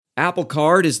Apple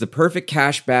Card is the perfect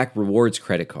cashback rewards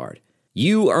credit card.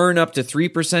 You earn up to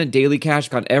 3% daily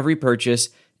cash on every purchase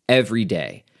every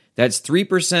day. That's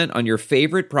 3% on your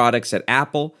favorite products at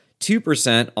Apple,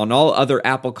 2% on all other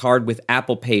Apple Card with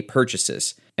Apple Pay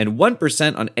purchases, and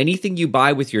 1% on anything you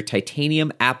buy with your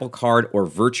titanium Apple Card or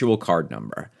virtual card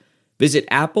number. Visit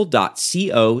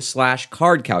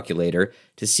apple.co/card calculator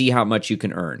to see how much you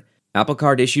can earn. Apple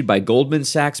Card issued by Goldman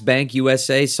Sachs Bank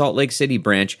USA, Salt Lake City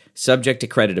branch, subject to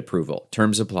credit approval.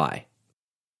 Terms apply.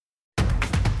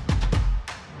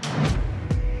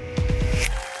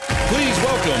 Please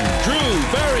welcome Drew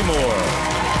Barrymore.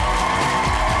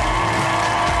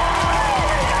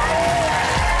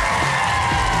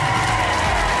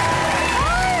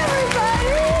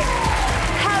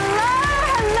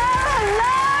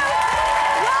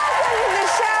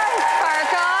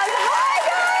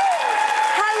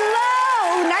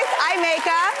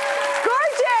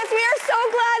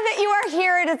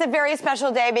 It's a very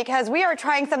special day because we are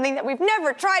trying something that we've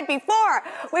never tried before.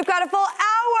 We've got a full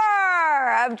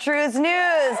hour of Drew's News.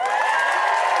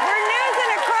 We're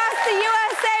newsing across the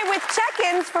USA with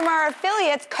check-ins from our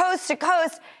affiliates coast to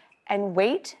coast. And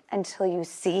wait until you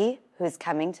see who's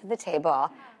coming to the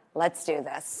table. Let's do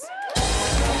this.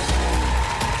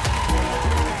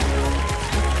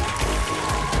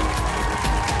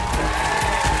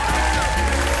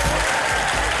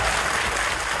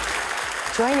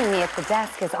 Joining me at the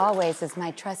desk, as always, is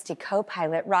my trusty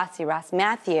co-pilot, Ross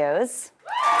Matthews.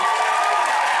 Hi.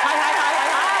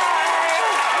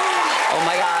 Oh,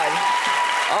 my God.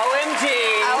 OMG.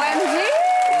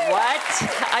 What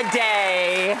a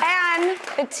day. And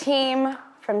the team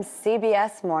from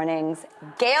CBS Mornings,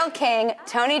 Gayle King,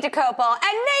 Tony DeCopel,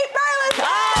 and Nate Barlis.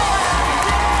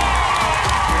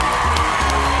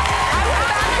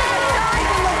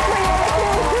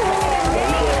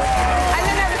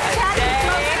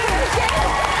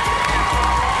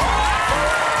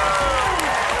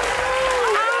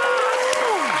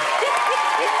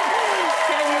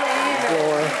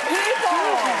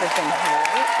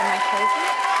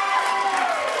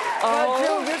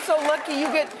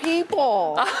 You get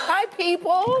people. Hi,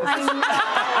 people. I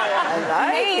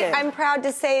like Nate, I'm proud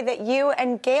to say that you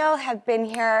and Gayle have been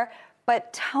here,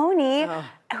 but Tony,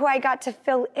 who I got to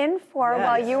fill in for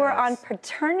while you were on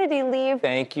paternity leave.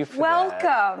 Thank you for welcome.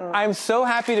 That. I'm so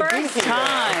happy to be here. First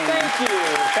time. Thank you.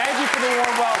 Thank you for the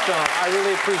warm welcome. I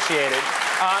really appreciate it.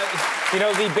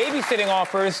 The babysitting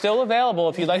offer is still available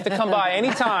if you'd like to come by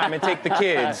anytime and take the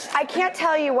kids. I can't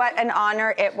tell you what an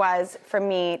honor it was for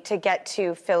me to get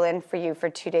to fill in for you for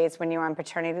 2 days when you were on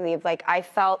paternity leave. Like, I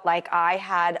felt like I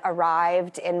had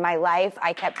arrived in my life.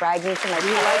 I kept bragging to my kids.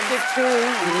 We liked it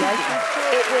too.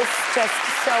 It was just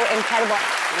so incredible.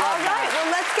 All right, well,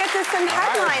 let's get to some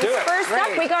headlines. Right, First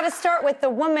up, we got to start with the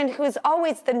woman who's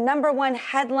always the #1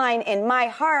 headline in my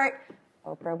heart,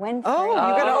 Oprah Winfrey. Oh, you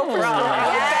got Oprah.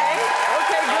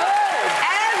 Okay, good.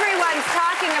 Everyone's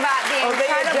talking about the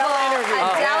incredible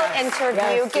Adele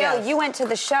interview. Yes, Gayle, yes. you went to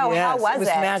the show. Yes, How was it? It was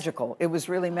magical. It was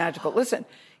really magical. Listen,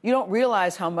 you don't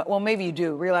realize how much, well, maybe you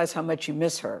do realize how much you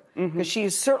miss her. Because she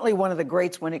is certainly one of the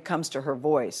greats when it comes to her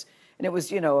voice. And it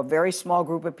was, a very small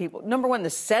group of people. Number one,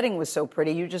 the setting was so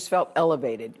pretty. You just felt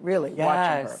elevated, really,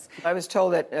 watching her. I was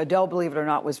told that Adele, believe it or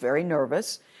not, was very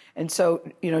nervous. And so,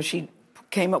 she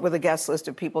came up with a guest list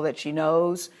of people that she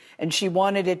knows, and she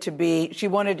wanted it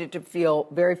to feel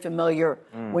very familiar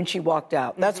when she walked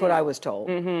out. That's what I was told.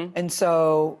 And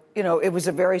so, it was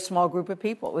a very small group of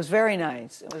people. It was very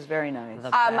nice. It was very nice.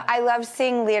 I loved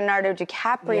seeing Leonardo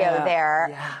DiCaprio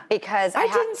there because I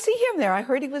didn't see him there. I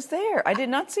heard he was there. I did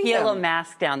not see him. He had a little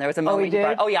mask down. There was a moment. he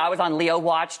did? I was on Leo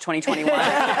Watch 2021.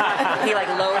 He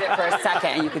loaded it for a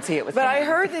second, and you could see it was. But I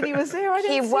heard that he was there. I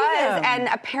didn't see him. And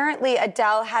apparently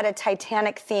Adele had a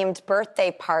Titanic-themed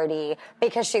birthday party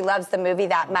because she loves the movie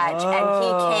that much, and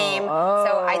he came.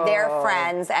 So they're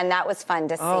friends, and that was fun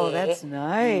to see. Oh, that's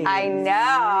nice. I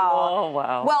know. Oh,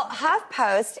 wow. Well,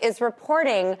 HuffPost is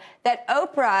reporting that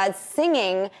Oprah's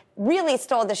singing really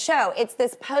stole the show. It's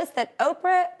this post that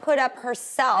Oprah put up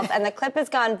herself, and the clip has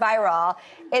gone viral.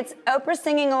 It's Oprah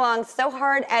singing along so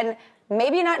hard and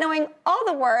maybe not knowing all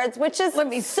the words, which is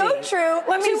so true.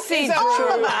 Let me see.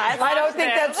 All of us. I don't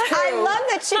think that's true. I love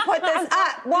that she put this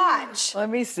up. Watch. Let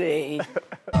me see.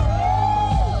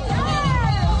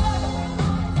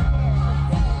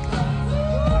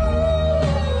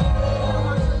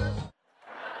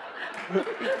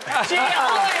 She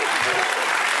always.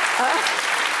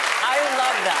 I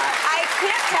love that. I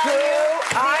can't tell you.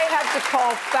 I have to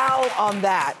call foul on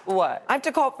that. What? I have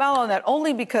to call foul on that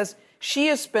only because she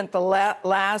has spent the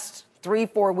last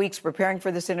 3-4 weeks preparing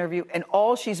for this interview, and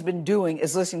all she's been doing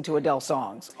is listening to Adele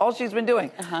songs. All she's been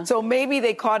doing. So maybe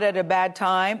they caught it at a bad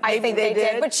time. Maybe I think they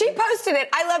did. But she posted it.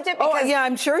 I loved it because... Oh, yeah,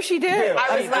 I'm sure she did.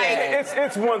 I was like...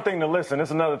 It's one thing to listen.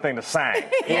 It's another thing to sing.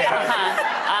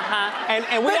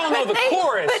 And we all know the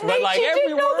chorus, but like every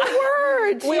know the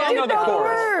words. We all know the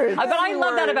chorus. But I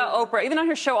love that about Oprah. Even on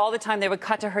her show, all the time they would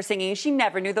cut to her singing. She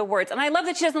never knew the words, and I love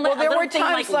that she doesn't let Well, there a little were thing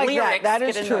times like like lyrics that. That get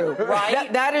is in true. the,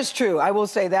 right? That is true. I will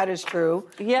say that is true.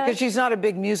 Yeah. Because she's not a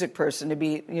big music person, to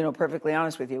be, perfectly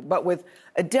honest with you. But with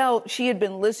Adele, she had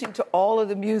been listening to all of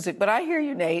the music. But I hear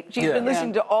you, Nate. She's been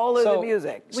listening to all of the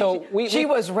music. So she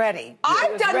was ready.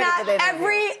 I've done that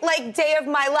every day of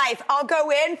my life. I'll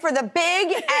go in for the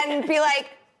big and be like,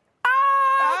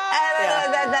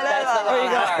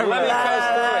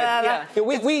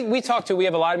 We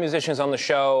have a lot of musicians on the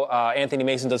show. Anthony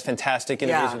Mason does fantastic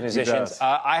interviews with musicians.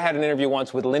 I had an interview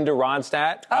once with Linda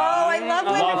Ronstadt. I love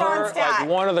Linda her, Ronstadt. like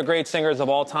one of the great singers of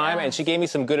all time, and she gave me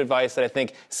some good advice that I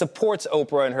think supports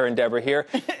Oprah in her endeavor here.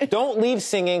 Don't leave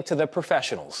singing to the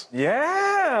professionals.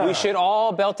 Yeah. We should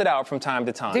all belt it out from time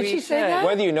to time. Did she say that?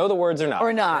 Whether you know the words or not.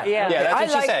 Or not. Yeah. Yeah, that's I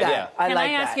what like she said, that. yeah. Can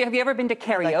I ask you, have you ever been to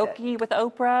karaoke with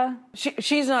Oprah?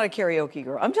 She's not a karaoke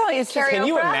girl. I'm telling you, it's just... Can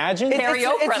you imagine?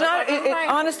 It's not,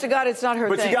 honest to God, it's not her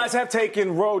thing. But you guys have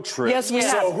taken road trips. Yes, we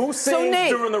have. So who sings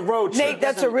Nate, during the road trip? Nate,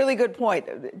 that's a really good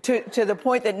point. To the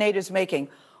point that Nate is making,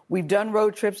 we've done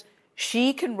road trips.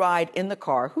 She can ride in the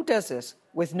car. Who does this?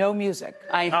 With no music.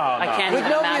 I can't With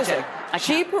even no imagine. music.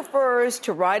 She prefers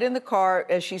to ride in the car,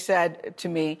 as she said to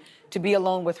me, to be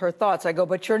alone with her thoughts. I go,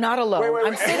 but you're not alone.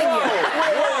 I'm sitting here.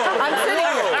 I'm sitting here.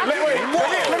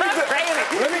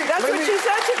 That's what she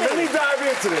said to me. Let me dive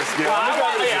into this, Gayle.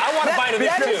 I want to bite it too.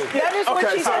 That is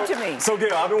what she said to me. So,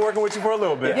 Gayle, I've been working with you for a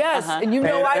little bit. Yes, and you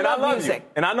know I love music. You.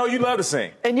 And I know you love to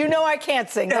sing. And you know I can't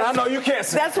sing. And I know you can't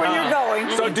sing. That's where you're going.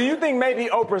 So do you think maybe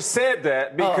Oprah said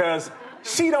that because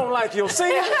she don't like your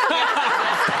singing?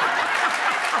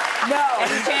 No.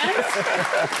 Any chance?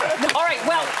 All right,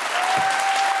 well,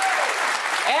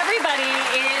 everybody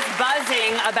is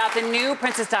buzzing about the new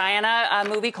Princess Diana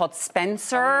movie called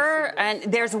Spencer. And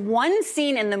there's one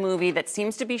scene in the movie that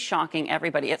seems to be shocking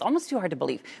everybody. It's almost too hard to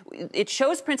believe. It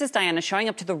shows Princess Diana showing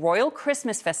up to the royal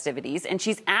Christmas festivities, and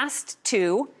she's asked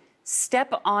to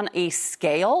step on a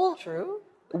scale. True.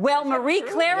 Well, Marie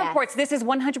Claire Yes. reports this is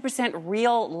 100%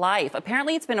 real life.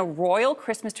 Apparently, it's been a royal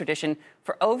Christmas tradition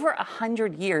for over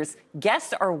 100 years.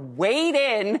 Guests are weighed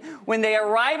in when they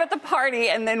arrive at the party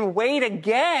and then weighed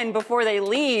again before they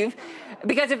leave.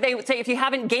 Because if they say if you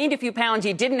haven't gained a few pounds,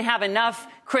 you didn't have enough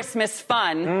Christmas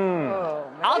fun.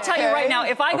 I'll tell you right now,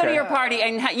 if I go to your party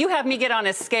and you have me get on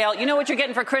a scale, you know what you're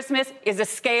getting for Christmas is a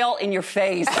scale in your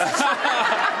face.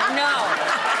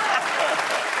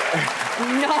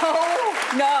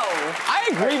 No. I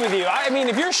agree with you. I mean,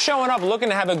 if you're showing up looking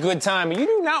to have a good time, you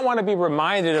do not want to be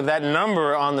reminded of that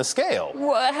number on the scale.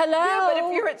 Well, hello. Yeah, but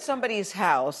if you're at somebody's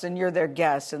house and you're their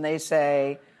guest and they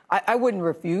say, I wouldn't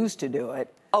refuse to do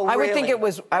it. Oh, I would really? think it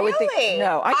was, I would think, Really?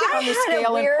 no. I get I on the had a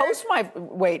scale and weird- post my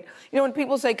weight. You know, when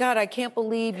people say, God, I can't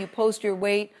believe you post your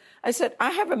weight. I said,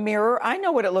 I have a mirror. I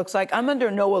know what it looks like. I'm under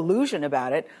no illusion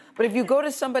about it. But if you go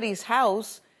to somebody's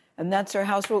house and that's their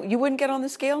house rule, you wouldn't get on the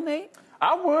scale, Nate?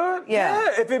 I would. Yeah.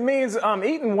 If it means I'm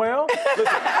eating well.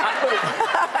 Listen,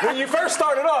 when you first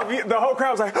started off, the whole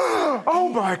crowd was like, oh,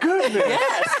 my goodness.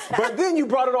 Yes. But then you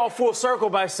brought it all full circle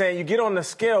by saying you get on the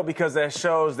scale because that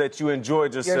shows that you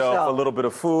enjoyed yourself. A little bit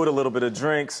of food, a little bit of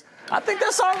drinks. I think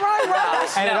that's all right, right?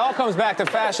 And it all comes back to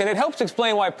fashion. It helps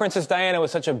explain why Princess Diana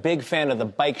was such a big fan of the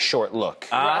bike short look.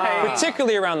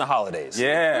 Particularly around the holidays.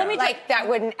 Yeah. Like that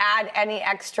wouldn't add any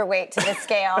extra weight to the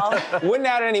scale. Wouldn't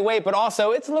add any weight, but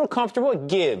also it's a little comfortable. It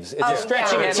gives. It's a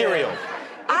stretchy material.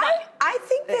 I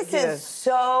think this is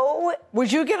so... Would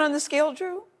you get on the scale,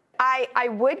 Drew? I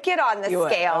would get on the You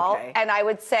would, scale, okay. and I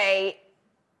would say,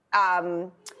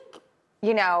 please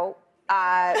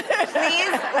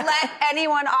let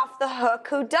anyone off the hook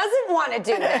who doesn't want to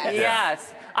do this.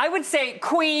 Yes. I would say,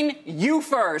 Queen, you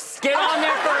first. Get on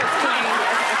there first, Queen.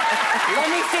 Let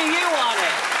me see you on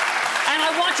it. And I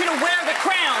want you to wear the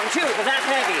crown, too, because that's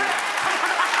heavy.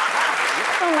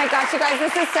 Oh my gosh, you guys,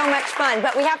 this is so much fun.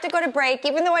 But we have to go to break,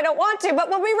 even though I don't want to. But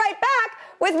we'll be right back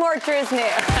with more Drew's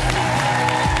News.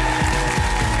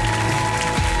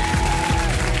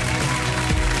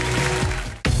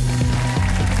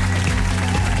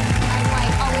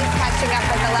 Catching up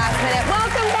at the last minute.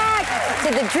 Welcome back to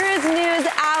the Drew's News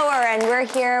Hour, and we're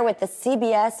here with the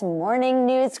CBS Morning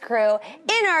News crew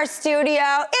in our studio.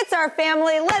 It's our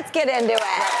family. Let's get into it.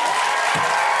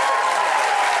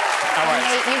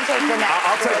 Nate, you take the next.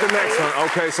 I'll take the next one.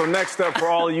 Okay, so next up for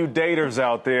all of you daters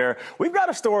out there, we've got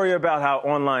a story about how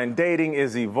online dating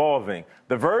is evolving.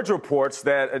 The Verge reports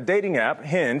that a dating app,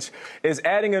 Hinge, is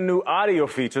adding a new audio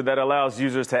feature that allows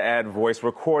users to add voice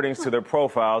recordings to their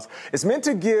profiles. It's meant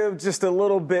to give just a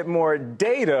little bit more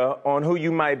data on who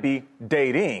you might be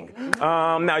dating.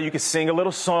 Now, you can sing a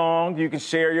little song, you can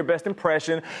share your best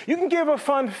impression, you can give a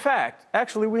fun fact.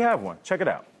 Actually, we have one. Check it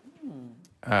out.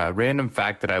 Random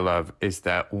fact that I love is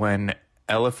that when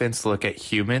elephants look at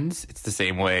humans, it's the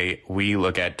same way we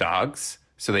look at dogs.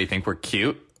 So they think we're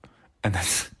cute. And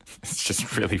it's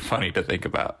just really funny to think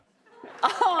about.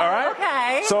 Oh, all right.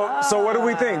 Okay. So what do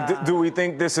we think? Do we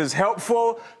think this is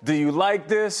helpful? Do you like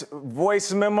this?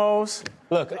 Voice memos?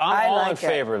 Look, I'm all in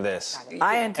favor of this.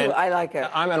 I am too. I like it.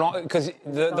 Because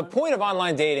the point of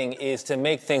online dating is to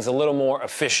make things a little more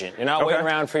efficient. You're not waiting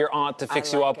around for your aunt to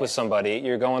fix you up with somebody.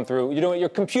 You're going through, you're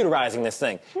computerizing this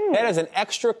thing. That is an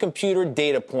extra computer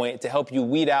data point to help you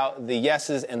weed out the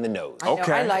yeses and the nos.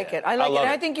 Okay. I like it. I like it. it.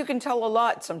 I think you can tell a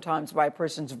lot sometimes by a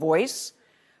person's voice,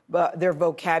 but their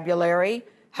vocabulary,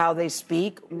 how they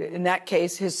speak. In that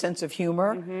case, his sense of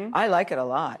humor. I like it a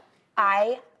lot.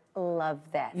 I love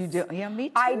this. You do? Yeah, me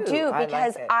too. I do,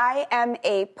 because I am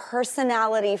a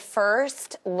personality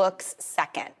first, looks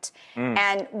second.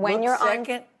 And when Look you're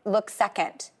second? on look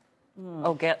second.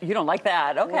 Oh, Gayle, you don't like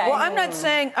that. Okay. Well, I'm not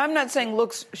saying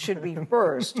looks should be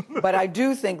first, but I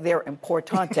do think they're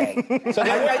importante. So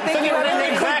I think you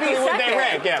have exactly what they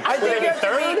rank. Yeah. I think you're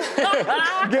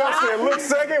third. Gayle said, look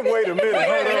second. Wait a minute.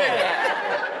 Hold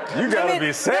on. You gotta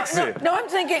be sexy. No, I'm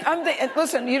thinking,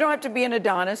 listen, you don't have to be an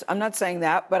Adonis. I'm not saying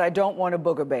that, but I don't want a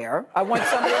booger bear. I want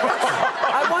somebody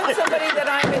that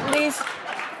I'm at least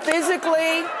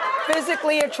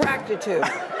physically attracted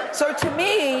to. So to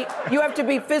me, you have to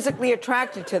be physically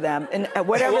attracted to them, and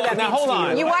whatever that means hold on.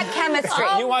 to you. You want chemistry.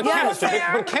 You want chemistry,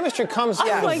 but chemistry comes from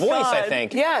the voice, I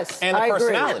think. Yes, and the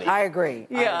personality. I agree.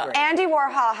 Yeah. Andy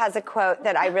Warhol has a quote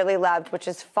that I really loved, which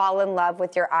is "fall in love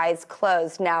with your eyes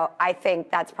closed." Now, I think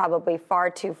that's probably far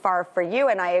too far for you,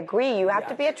 and I agree. You have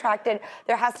to be attracted.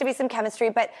 There has to be some chemistry,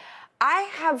 but I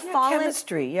have fallen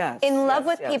in love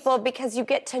with people because you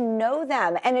get to know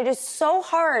them, and it is so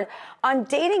hard on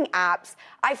dating apps.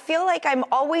 I feel like I'm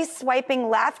always swiping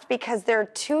left because they're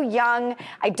too young.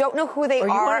 I don't know who they are.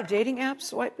 Are you on a dating app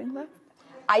swiping left?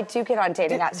 I do get on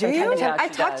dating apps do from you? time to time. Yeah,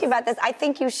 I've talked to you about this. I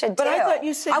think you should But too. I thought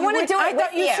you said I want to do it I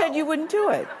thought with you said you wouldn't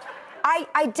do it.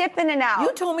 I dip in and out.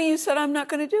 You told me you said I'm not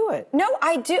going to do it. No,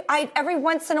 I do. Every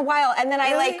once in a while, and then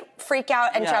I Really? freak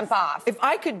out and jump off. If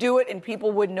I could do it and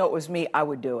people wouldn't know it was me, I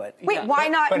would do it. Wait, why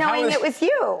not but how knowing is- it was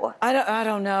you? I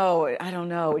don't know. I don't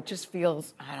know. It just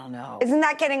feels, I don't know. Isn't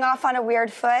that getting off on a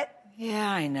weird foot? Yeah,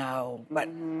 I know. But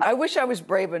I wish I was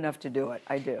brave enough to do it.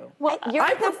 I do. Well, you're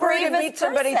I the prefer to bravest meet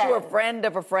somebody person. through a friend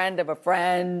of a friend of a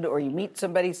friend, or you meet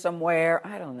somebody somewhere.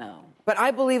 I don't know. But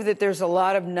I believe that there's a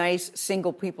lot of nice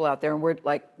single people out there, and we're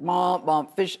like,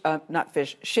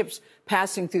 ships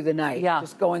passing through the night. Yeah.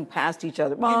 Just going past each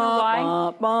other. You know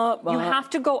why? You have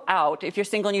to go out. If you're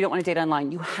single and you don't want to date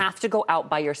online, you have to go out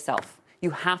by yourself.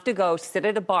 You have to go sit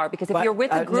at a bar, because if But you're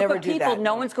with a I'd group never of do people, that,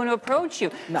 no no. one's going to approach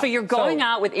you. No. So you're going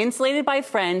out with insulated by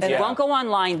friends. You Yeah. won't go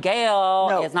online. Gayle,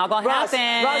 No. it's not going to Ross,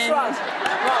 happen. Ross.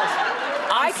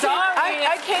 I'm sorry.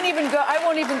 I can't even go.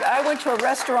 I went to a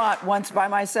restaurant once by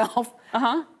myself.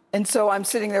 Uh-huh. And so I'm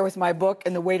sitting there with my book,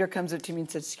 and the waiter comes up to me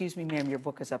and says, "Excuse me, ma'am, your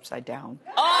book is upside down."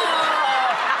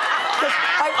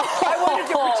 I wanted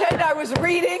to pretend I was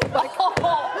reading,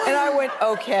 and I went,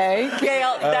 "Okay."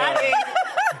 Gayle,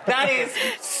 that is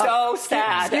so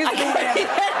sad. Excuse me, ma'am.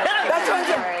 That's what I'm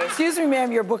saying. Excuse me,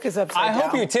 ma'am, your book is upside down. I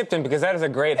hope you tipped him, because that is a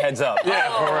great heads up.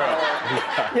 Yeah, for real.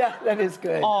 Yeah, that is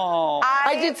good. Oh.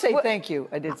 I did say thank you.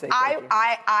 I did say thank you.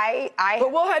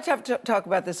 But we'll have to talk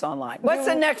about this online. What's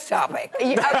the next topic?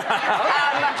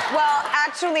 Well,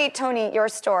 actually, Tony, your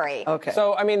story. Okay.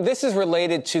 So, I mean, this is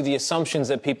related to the assumptions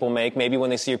that people make, maybe when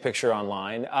they see your picture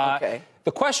online. Okay.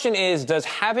 The question is, does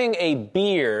having a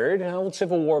beard, an old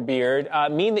Civil War beard,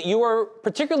 mean that you are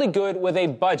particularly good with a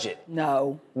budget?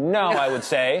 No. No, I would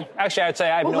say. Actually, I'd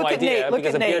say I have Well, no look at idea, Nate, look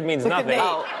because at a beard Nate, means look at nothing.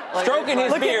 Nate. Stroking his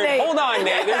Look at beard. Nate. Hold on,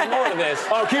 Nate. There's more to this.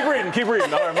 Oh, keep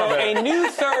reading. All right, my bad. A new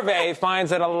survey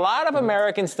finds that a lot of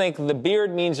Americans think the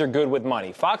beard means you're good with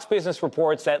money. Fox Business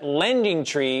reports that Lending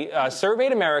Tree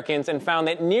surveyed Americans and found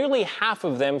that nearly half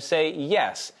of them say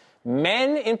yes.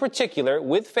 Men, in particular,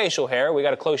 with facial hair, we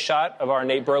got a close shot of our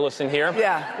Nate Burleson here,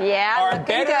 Yeah, are looking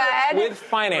better good. with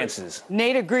finances.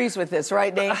 Nate agrees with this,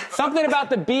 right, Nate? Something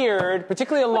about the beard,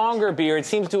 particularly a longer beard,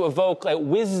 seems to evoke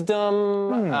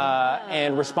wisdom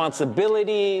and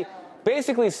responsibility.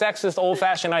 basically sexist,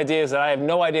 old-fashioned ideas that I have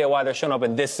no idea why they're showing up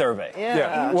in this survey.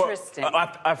 Yeah. Interesting. Well,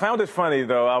 I found it funny,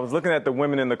 though. I was looking at the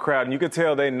women in the crowd, and you could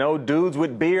tell they know dudes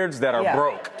with beards that are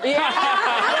broke. Yeah.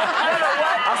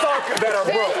 I saw that are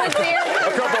broke. With beards.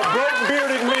 A couple of broke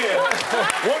bearded men.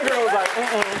 One girl was like,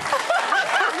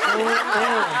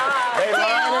 They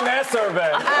lying in that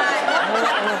survey.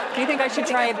 Do you think I should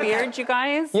try a beard, you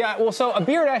guys? Yeah, well, so a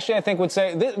beard actually, I think, would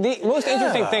say the most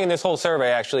interesting thing in this whole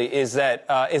survey actually is that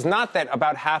is not that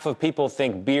about half of people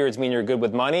think beards mean you're good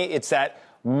with money. It's that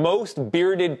most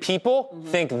bearded people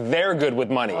think they're good with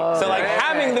money. So, like,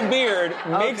 having the beard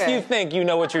makes you think you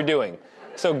know what you're doing.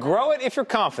 So grow it if you're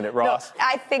confident, Ross.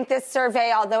 I think this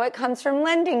survey, although it comes from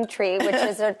Lending Tree, which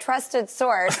is a trusted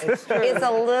source, is a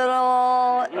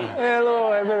little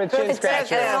chin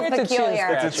scratcher. A little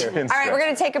peculiar. It's a chin All right, we're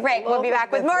going to take a break. We'll be back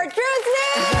with more Drew's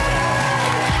News.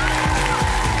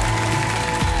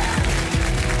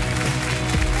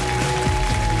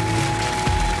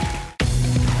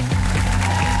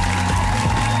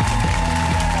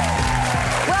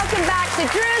 Welcome back to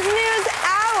Drew's News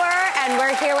Hour, and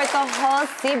we're here with the whole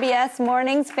CBS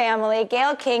Mornings family: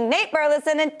 Gayle King, Nate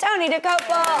Burleson, and Tony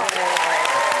DeCoppel.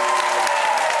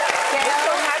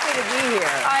 So happy to be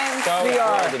here. We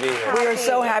are. To be here. We are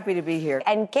so happy to be here.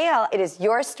 And Gayle, it is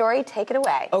your story. Take it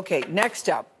away. Okay, next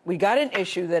up, we got an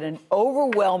issue that an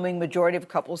overwhelming majority of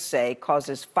couples say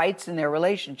causes fights in their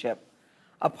relationship.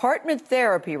 Apartment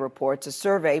Therapy reports a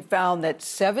survey found that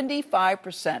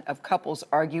 75% of couples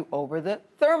argue over the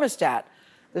thermostat.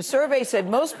 The survey said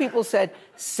most people said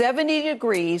 70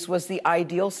 degrees was the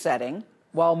ideal setting,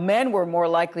 while men were more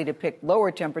likely to pick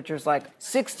lower temperatures like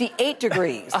 68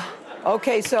 degrees.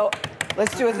 Okay, so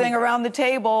let's do a thing around the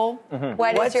table.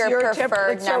 What's your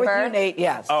preferred Let's start with number? you, Nate.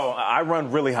 Yes. Oh, I run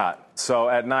really hot. So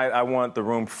at night, I want the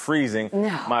room freezing.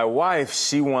 No. My wife,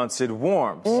 she wants it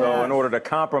warm. So in order to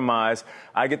compromise,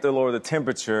 I get to lower the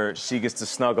temperature. She gets to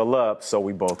snuggle up, so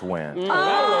we both win.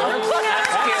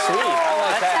 That's sweet.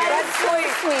 That's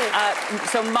sweet.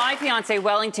 So my fiance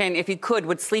Wellington, if he could,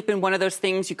 would sleep in one of those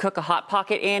things you cook a Hot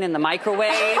Pocket in the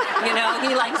microwave. You know,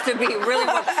 he likes to be really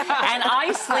warm. And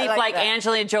I sleep like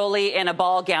Angelina Jolie in a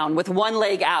ball gown with one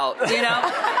leg out. You know,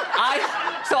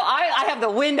 I have the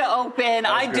window open.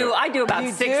 I do about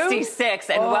 66,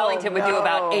 and Wellington would do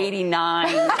about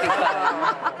 89.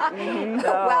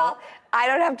 Well, I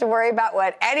don't have to worry about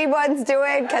what anyone's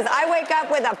doing because I wake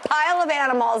up with a pile of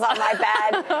animals on my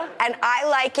bed, and I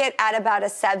like it at about a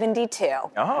 72.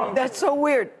 Oh. That's so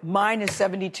weird. Mine is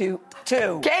 72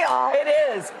 too. Gayle. It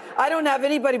is. I don't have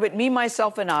anybody but me,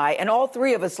 myself, and I, and all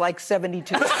three of us like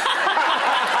 72. All three of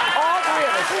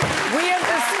us. We have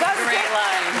discussed Great it.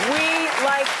 line. We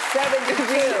like 72.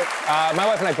 My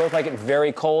wife and I both like it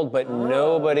very cold, but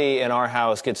nobody in our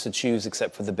house gets to choose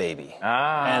except for the baby.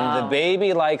 And the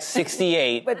baby likes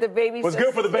 68. But the baby What's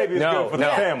good for the baby is good for the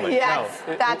family. Yes,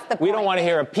 that's the point. We don't want to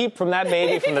hear a peep from that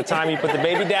baby from the time you put the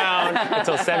baby down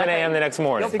until 7 a.m. the next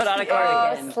morning. Put on a Oh,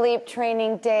 cardigan. sleep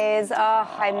training days. Oh,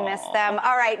 I miss them.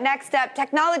 All right, next up,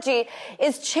 technology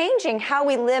is changing how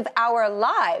we live our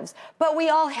lives, but we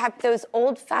all have those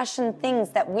old-fashioned things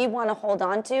that we want to hold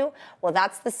on to. Well,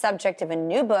 that's the subject of a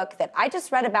new book that I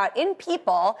just read about in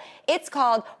People. It's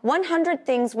called 100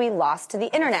 Things We Lost to the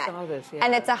Internet. saw this, yeah.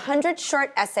 And it's 100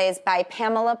 short essays by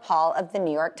Pamela Paul of the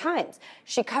New York Times.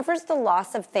 She covers the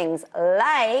loss of things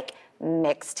like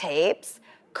mixtapes,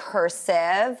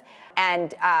 cursive,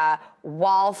 and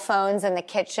wall phones in the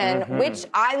kitchen, which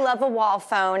I love a wall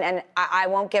phone, and I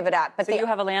won't give it up. But So you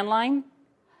have a landline?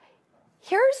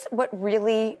 here's what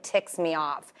really ticks me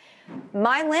off.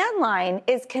 My landline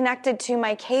is connected to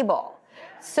my cable.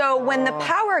 So when the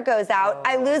power goes out,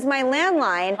 I lose my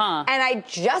landline, and I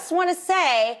just want to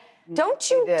say, don't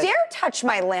you dare touch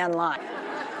my landline.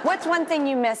 What's one thing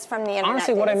you miss from the internet?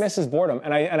 Honestly, what I miss is boredom.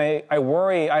 And I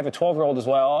worry, I have a 12-year-old as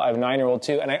well, I have a 9-year-old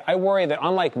too, and I worry that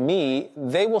unlike me,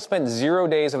 they will spend 0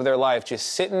 days of their life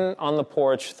just sitting on the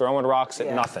porch, throwing rocks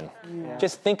at nothing.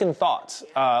 Just thinking thoughts.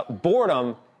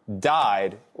 Boredom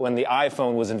died when the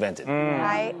iPhone was invented.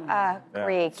 I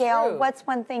agree. Gayle, what's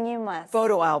one thing you miss?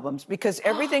 Photo albums, because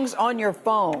everything's on your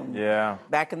phone. Yeah.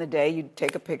 Back in the day, you'd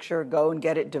take a picture, go and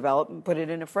get it developed, and put it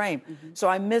in a frame. So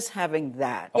I miss having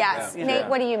that. Yes. Nate,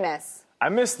 what do you miss? I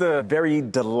miss the very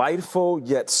delightful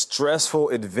yet stressful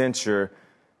adventure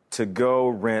to go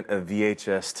rent a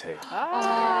VHS tape.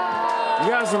 You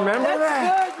guys remember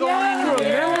that? Good, yeah. You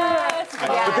remember that?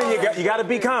 But then you got to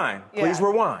be kind. Please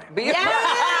rewind. I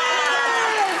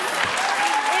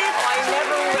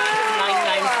never read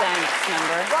 99 cents,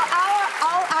 remember? Well,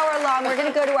 all hour long, down. We're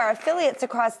going to go to our affiliates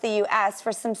across the U.S.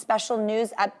 for some special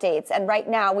news updates. And right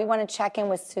now, we want to check in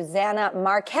with Susanna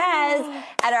Marquez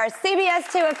at our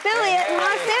CBS 2 affiliate in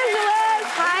Los Angeles.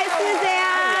 Hi,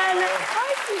 Suzanne.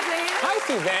 Hi,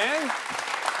 Suzanne.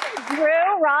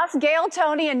 Drew, Ross, Gayle,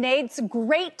 Tony, and Nate, it's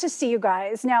great to see you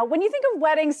guys. Now, when you think of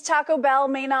weddings, Taco Bell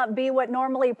may not be what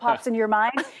normally pops in your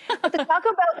mind, but the Taco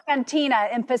Bell Cantina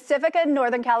in Pacifica,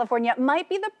 Northern California, might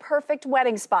be the perfect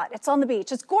wedding spot. It's on the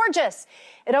beach. It's gorgeous.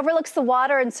 It overlooks the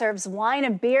water and serves wine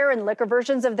and beer and liquor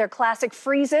versions of their classic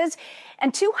freezes.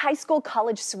 And 2 high school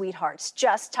college sweethearts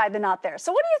just tied the knot there.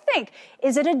 So what do you think?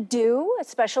 Is it a do,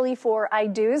 especially for I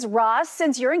do's? Ross,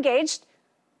 since you're engaged,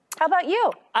 how about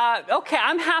you? Okay,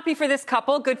 I'm happy for this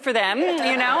couple. Good for them.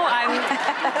 You know,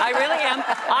 I really am.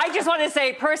 I just want to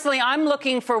say, personally, I'm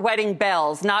looking for wedding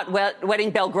bells, not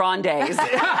wedding bell grandes.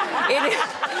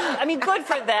 I mean, good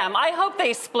for them. I hope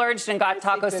they splurged and got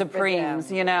Taco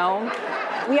Supremes, you know?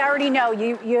 We already know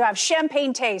you have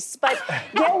champagne tastes, but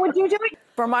Gayle, would you do it?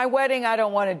 For my wedding, I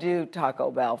don't want to do Taco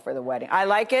Bell for the wedding. I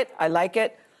like it,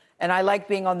 and I like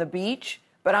being on the beach.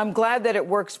 But I'm glad that it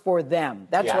works for them.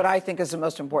 That's what I think is the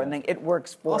most important thing. It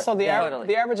works for Also, the them.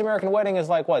 the average American wedding is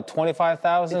like, what, $25,000,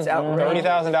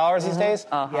 $30,000 these days?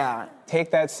 Yeah.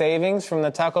 Take that savings from the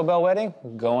Taco Bell wedding,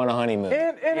 go on a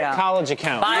honeymoon. College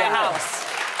account. Buy a house.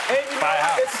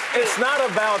 It's not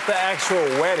about the actual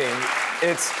wedding.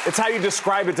 It's how you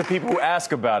describe it to people who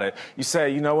ask about it. You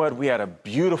say, you know what, we had a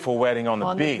beautiful wedding on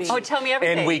the beach. Oh, tell me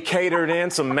everything. And we catered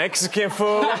in some Mexican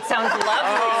food. That sounds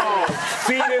lovely.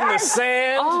 Feet in the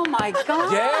sand. Oh, my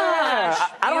gosh. Yeah.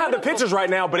 I don't have the pictures right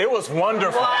now, but it was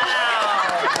wonderful. Wow.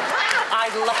 I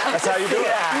love That's how you do it.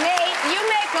 Nate, you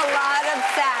make a lot of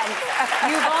sense.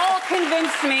 You've all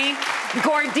convinced me.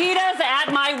 Gorditas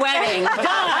at my wedding.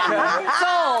 Done.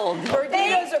 Sold.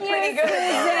 Gorditas are pretty good.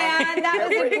 Suzanne. That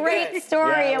was a great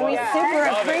story, and we super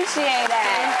appreciate it.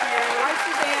 Hi,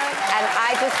 Suzanne. And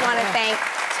I just want to thank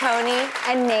Tony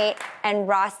and Nate and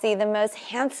Rossi, the most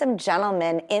handsome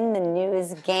gentlemen in the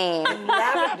news game.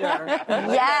 Lavender.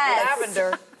 Yes.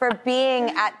 Lavender. For being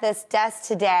at this desk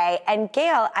today. And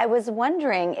Gayle, I was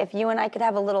wondering if you and I could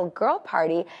have a little girl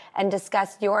party and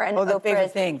discuss your and the Oprah's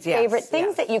favorite things, yes, favorite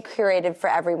things that you curated for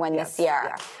everyone this year.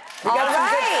 Yes. We got some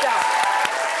good stuff.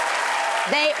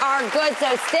 They are good,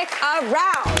 so stick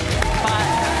around.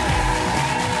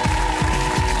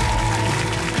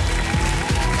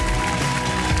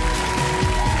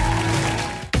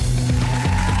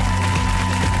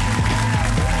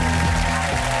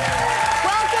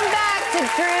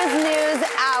 Drew's News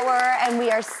Hour, and we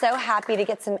are so happy to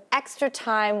get some extra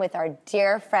time with our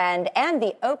dear friend and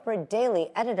the Oprah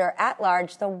Daily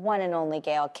Editor-at-Large, the one and only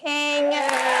Gayle King. Thank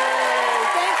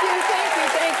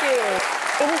you.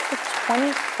 It is the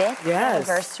 25th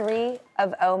anniversary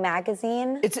of O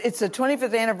Magazine. It's the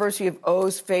 25th anniversary of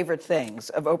O's favorite things,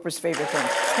 of Oprah's favorite things.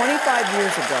 25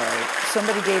 years ago,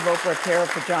 somebody gave Oprah a pair of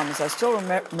pajamas. I still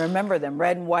remember them,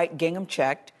 red and white, gingham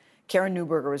checked. Karen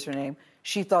Neuberger was her name.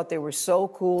 She thought they were so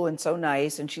cool and so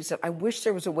nice, and she said, I wish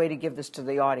there was a way to give this to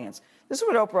the audience. This is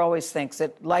what Oprah always thinks,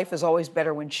 that life is always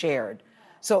better when shared.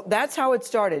 So that's how it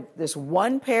started, this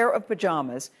one pair of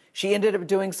pajamas. She ended up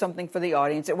doing something for the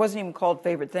audience. It wasn't even called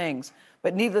Favorite Things,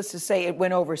 but needless to say, it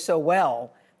went over so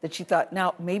well that she thought,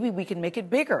 now maybe we can make it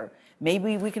bigger.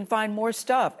 Maybe we can find more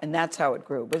stuff, and that's how it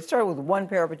grew. But it started with one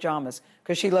pair of pajamas,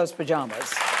 because she loves pajamas.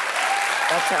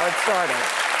 That's how it started.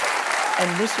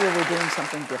 And this year we're doing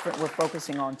something different. We're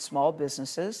focusing on small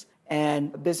businesses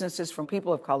and businesses from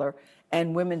people of color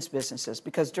and women's businesses,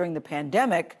 because during the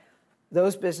pandemic,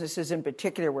 those businesses in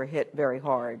particular were hit very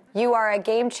hard. You are a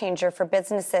game changer for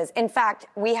businesses. In fact,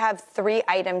 we have 3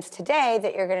 items today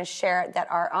that you're going to share that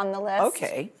are on the list.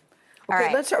 Okay,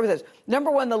 right. Let's start with this. Number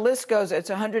 1, the list goes,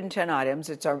 it's 110 items.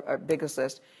 It's our biggest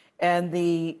list. And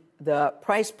the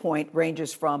price point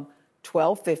ranges from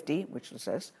 $12.50, which is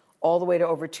this, all the way to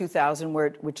over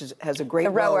 $2,000, which has a great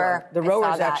rower. The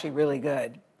rower is actually really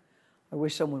good. I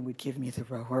wish someone would give me the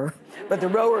rower. But the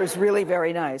rower is really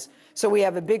very nice. So we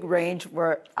have a big range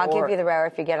where... I'll give you the rower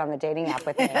if you get on the dating app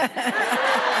with me. Oh,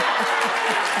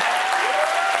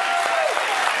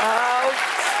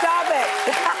 stop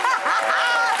it.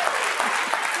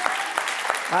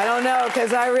 I don't know,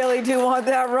 because I really do want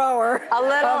that rower. A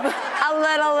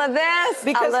little of this,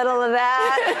 a little of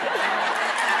that.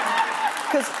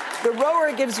 Because the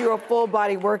rower gives you a full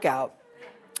body workout.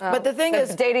 But the thing is...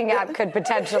 The dating app could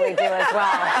potentially do as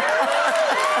well.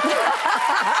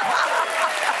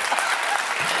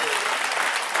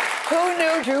 Who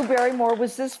knew Drew Barrymore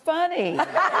was this funny?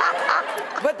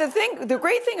 But the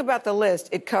great thing about the list,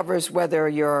 it covers whether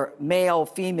you're male,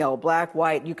 female, black,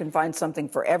 white. You can find something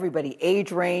for everybody.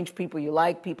 Age range, people you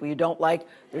like, people you don't like.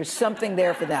 There's something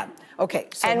there for them. Okay,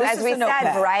 so and this as is we the notepad.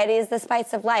 said, variety is the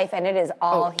spice of life, and it is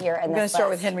all here in this I'm going to start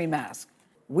with list. Henry mask.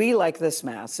 We like this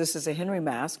mask. This is a Henry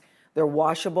mask. They're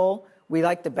washable. We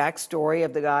like the backstory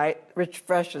of the guy. Rich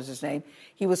Fresh is his name.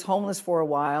 He was homeless for a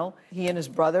while. He and his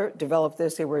brother developed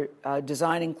this. They were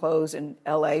designing clothes in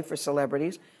L.A. for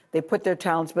celebrities. They put their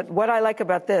talents. But what I like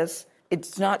about this,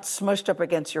 it's not smushed up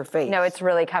against your face. No, it's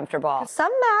really comfortable.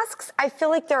 Some masks, I feel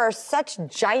like there are such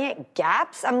giant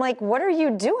gaps. I'm like, what are you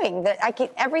doing? That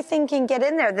everything can get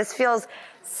in there. This feels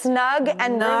snug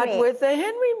and not roomy. with the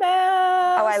Henry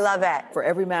mask. Oh, I love it. For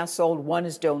every mask sold, one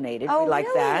is donated. Oh, we like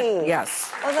really? that.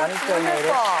 Yes. Oh, that's one is donated.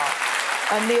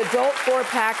 wonderful. And the adult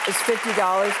 4-pack is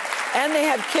 $50. And they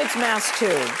have kids masks too.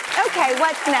 Okay,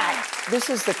 what's next? This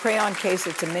is the crayon case.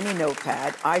 It's a mini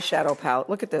notepad, eyeshadow palette.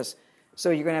 Look at this. So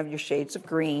you're going to have your shades of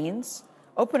greens.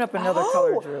 Open up another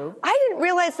color, Drew. I didn't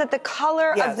realize that the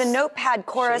color of the notepad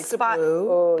corresponds. blue.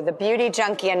 Oh, the beauty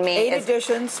junkie in me 8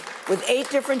 editions with 8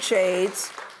 different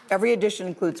shades. Every edition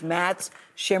includes mattes,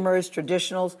 shimmers,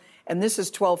 traditionals, and this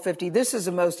is $12.50. This is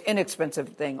the most inexpensive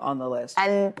thing on the list.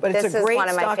 But it's this a is great one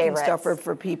of my stocking favorites. stuffer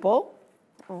for people.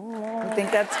 I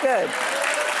think that's good.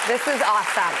 This is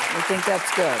awesome. I think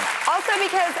that's good. Also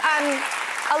because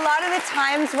a lot of the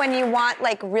times when you want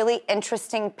like really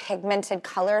interesting pigmented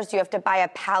colors, you have to buy a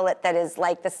palette that is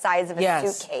like the size of a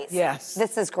suitcase. Yes.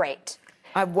 This is great.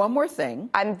 I have one more thing.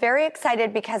 I'm very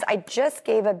excited because I just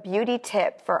gave a beauty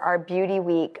tip for our beauty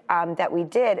week that we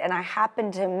did, and I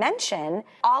happened to mention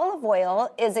olive oil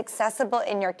is accessible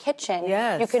in your kitchen.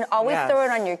 Yes. You can always throw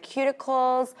it on your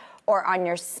cuticles or on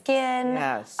your skin.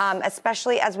 Yes.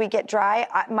 Especially as we get dry.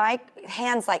 My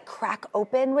hands like crack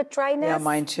open with dryness. Yeah,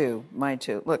 mine too. Mine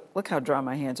too. Look how dry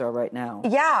my hands are right now.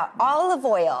 Yeah, olive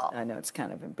oil. I know, it's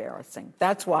kind of embarrassing.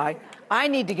 That's why I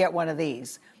need to get one of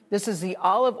these. This is the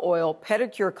olive oil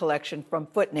pedicure collection from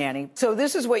Foot Nanny. So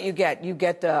this is what you get. You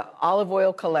get the olive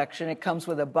oil collection. It comes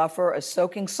with a buffer, a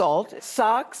soaking salt,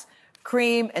 socks,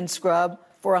 cream, and scrub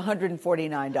for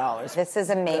 $149. This is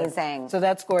amazing. So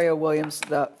that's Gloria Williams,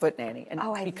 the Foot Nanny. And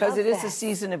I because love it is a this.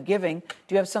 season of giving,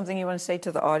 do you have something you want to say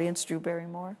to the audience, Drew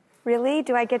Barrymore? Really?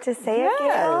 Do I get to say it,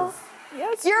 Gayle?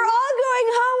 Yes. You're all going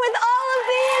home with all of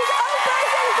these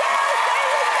Oprahs and Gayles say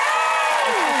the same.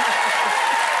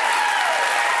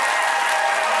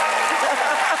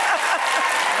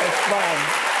 It's fun.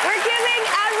 We're giving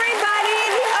everybody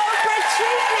the Oprah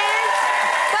treatment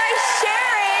by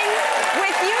sharing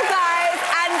with you guys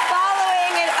and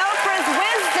following in Oprah's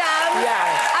wisdom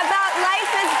about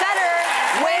life is better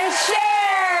when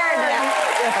shared.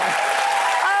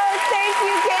 Oh, thank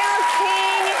you, Gayle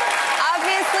King.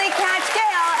 Obviously, catch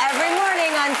Gayle every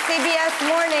morning on CBS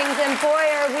Mornings, and boy,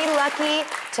 are we lucky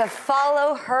to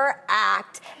follow her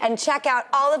act and check out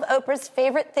all of Oprah's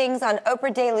favorite things on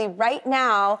Oprah Daily right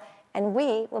now, and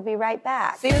we will be right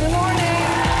back. See you in the morning.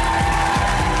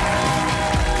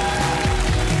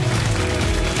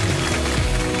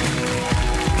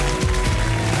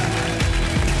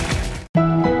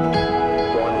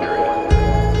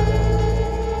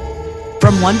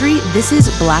 From Wondery, this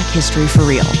is Black History for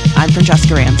Real. I'm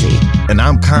Francesca Ramsey. And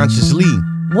I'm Conscious Lee.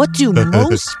 What do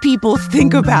most people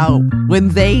think about when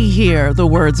they hear the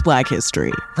words Black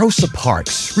History? Rosa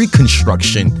Parks,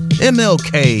 Reconstruction,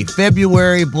 MLK,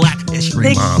 February, Black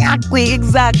History Month.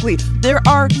 Exactly. There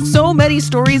are so many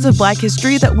stories of Black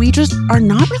history that we just are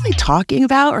not really talking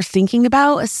about or thinking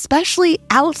about, especially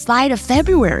outside of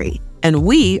February. And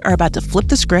we are about to flip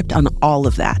the script on all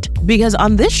of that. Because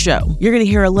on this show, you're going to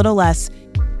hear a little less,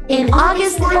 in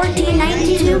August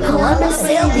 1492, Columbus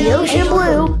sailed the ocean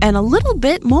blue. And a little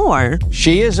bit more.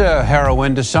 She is a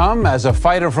heroine to some. As a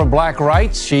fighter for black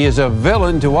rights, she is a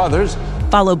villain to others.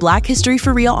 Follow Black History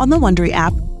for Real on the Wondery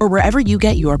app or wherever you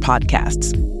get your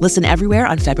podcasts. Listen everywhere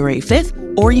on February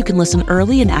 5th, or you can listen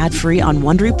early and ad-free on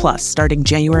Wondery Plus starting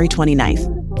January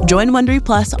 29th. Join Wondery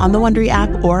Plus on the Wondery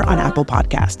app or on Apple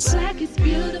Podcasts.